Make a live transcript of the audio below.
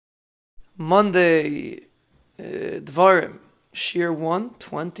Monday, Dvarim, Shiur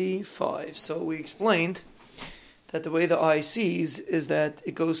 125. So we explained that the way the eye sees is that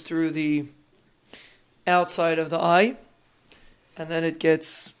it goes through the outside of the eye, and then it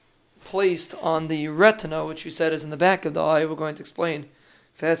gets placed on the retina, which we said is in the back of the eye. We're going to explain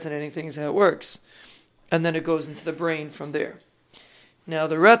fascinating things how it works. And then it goes into the brain from there. Now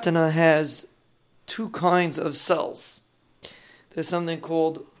the retina has two kinds of cells. There's something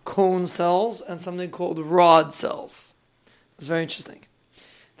called cone cells and something called rod cells. It's very interesting.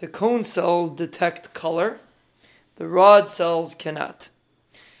 The cone cells detect color. The rod cells cannot.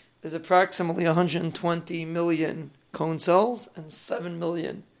 There's approximately 120 million cone cells and 7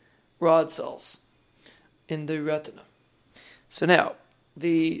 million rod cells in the retina. So now,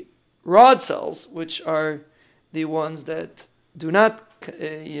 the rod cells, which are the ones that do not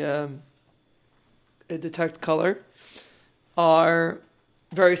detect color, are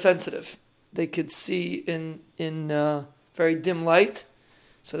very sensitive. They could see in very dim light,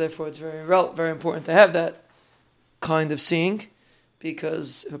 so therefore it's very important to have that kind of seeing,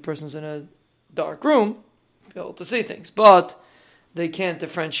 because if a person's in a dark room, be able to see things. But they can't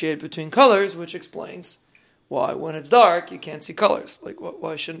differentiate between colors, which explains why when it's dark you can't see colors. Like,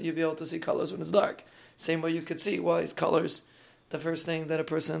 why shouldn't you be able to see colors when it's dark? Same way you could see why is colors the first thing that a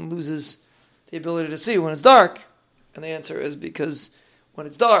person loses the ability to see when it's dark. And the answer is because when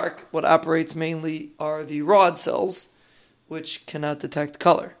it's dark, what operates mainly are the rod cells, which cannot detect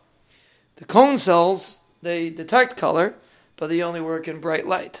color. The cone cells, they detect color, but they only work in bright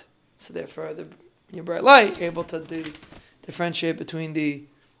light. So therefore, in bright light, you're able to differentiate between the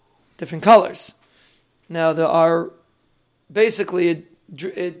different colors. Now, there are basically,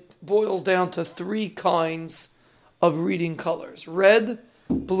 it boils down to three kinds of reading colors: red,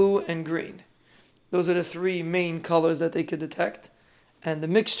 blue, and green. Those are the three main colors that they could detect. And the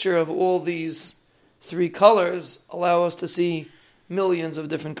mixture of all these three colors allow us to see millions of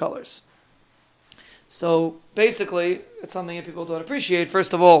different colors. So basically, it's something that people don't appreciate.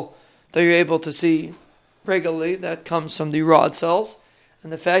 First of all, that you're able to see regularly, that comes from the rod cells.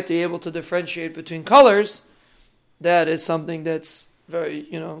 And the fact that you're able to differentiate between colors, that is something that's very,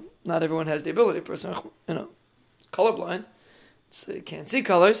 not everyone has the ability. A person, colorblind, so you can't see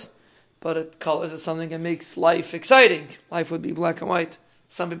colors. But colors is something that makes life exciting. Life would be black and white.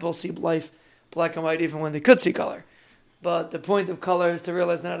 Some people see life black and white even when they could see color. But the point of color is to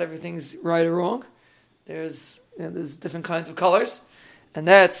realize that not everything's right or wrong. There's different kinds of colors. And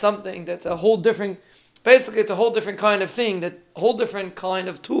that's something that's a whole different, basically it's a whole different kind of thing, a whole different kind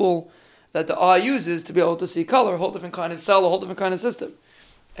of tool that the eye uses to be able to see color, a whole different kind of cell, a whole different kind of system.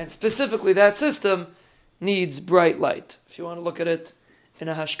 And specifically that system needs bright light. If you want to look at it in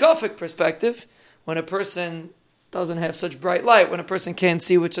a hashkafic perspective, when a person doesn't have such bright light, when a person can't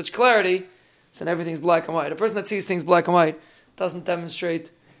see with such clarity, then everything's black and white. A person that sees things black and white doesn't demonstrate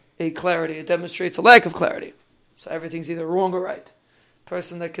a clarity. It demonstrates a lack of clarity. So everything's either wrong or right. A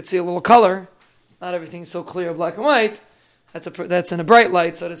person that could see a little color, not everything's so clear black and white, that's in a bright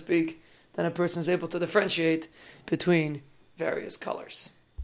light, so to speak, then a person is able to differentiate between various colors.